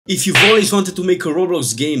If you've always wanted to make a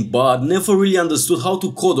Roblox game but never really understood how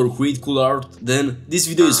to code or create cool art, then this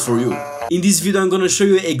video is for you. In this video I'm gonna show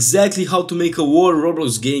you exactly how to make a whole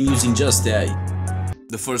Roblox game using just AI.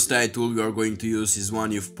 The first AI tool we are going to use is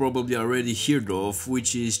one you've probably already heard of,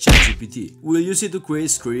 which is ChatGPT. We'll use it to create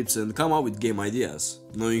scripts and come up with game ideas.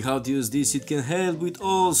 Knowing how to use this, it can help with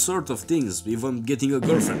all sorts of things, even getting a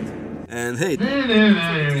girlfriend. And hey...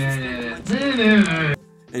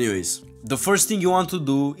 Anyways, the first thing you want to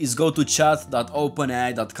do is go to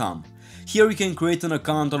chat.openai.com. Here you can create an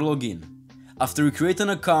account or login. After you create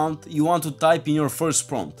an account, you want to type in your first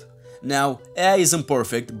prompt. Now, AI isn't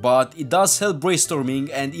perfect, but it does help brainstorming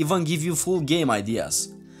and even give you full game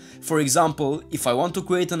ideas. For example, if I want to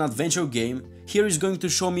create an adventure game, here is going to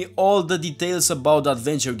show me all the details about the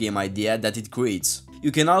adventure game idea that it creates.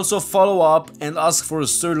 You can also follow up and ask for a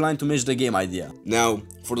storyline to match the game idea. Now,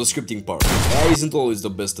 for the scripting part. AI isn't always the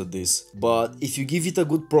best at this, but if you give it a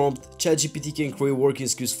good prompt, ChatGPT can create working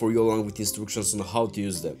scripts for you along with instructions on how to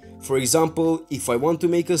use them. For example, if I want to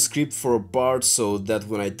make a script for a part so that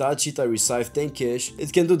when I touch it I receive 10 cash,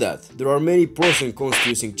 it can do that. There are many pros and cons to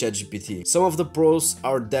using ChatGPT. Some of the pros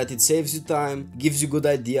are that it saves you time, gives you good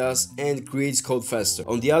ideas and creates code faster.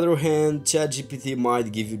 On the other hand, ChatGPT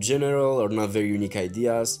might give you general or not very unique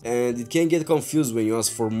ideas, and it can get confused when you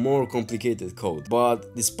ask for more complicated code. But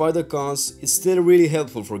despite the cons, it's still really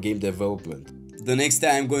helpful for game development. The next thing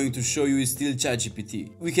I'm going to show you is still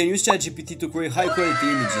ChatGPT. We can use ChatGPT to create high quality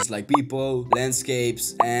images like people,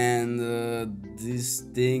 landscapes, and this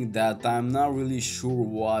thing that I'm not really sure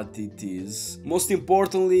what it is. Most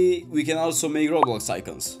importantly, we can also make Roblox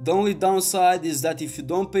icons. The only downside is that if you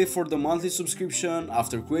don't pay for the monthly subscription,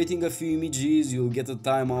 after creating a few images, you'll get a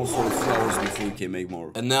timeout for a few hours before you can make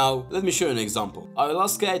more. And now, let me show you an example. I will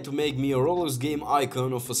ask AI to make me a Roblox game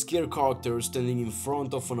icon of a scared character standing in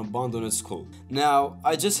front of an abandoned school. Now,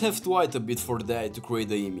 I just have to wait a bit for that to create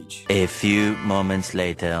the image. A few moments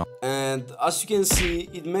later. And as you can see,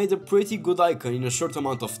 it made a pretty good icon in a short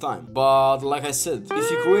amount of time. But like I said, if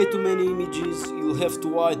you create too many images, you'll have to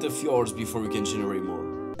wait a few hours before you can generate more.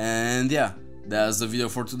 And yeah, that's the video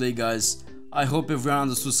for today, guys. I hope everyone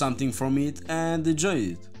understood something from it and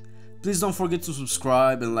enjoyed it. Please don't forget to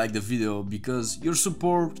subscribe and like the video, because your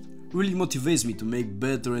support really motivates me to make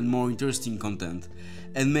better and more interesting content,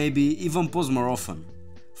 and maybe even post more often.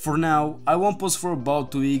 For now, I won't post for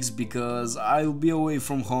about 2 weeks because I'll be away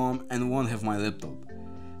from home and won't have my laptop.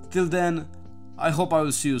 Till then, I hope I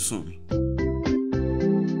will see you soon.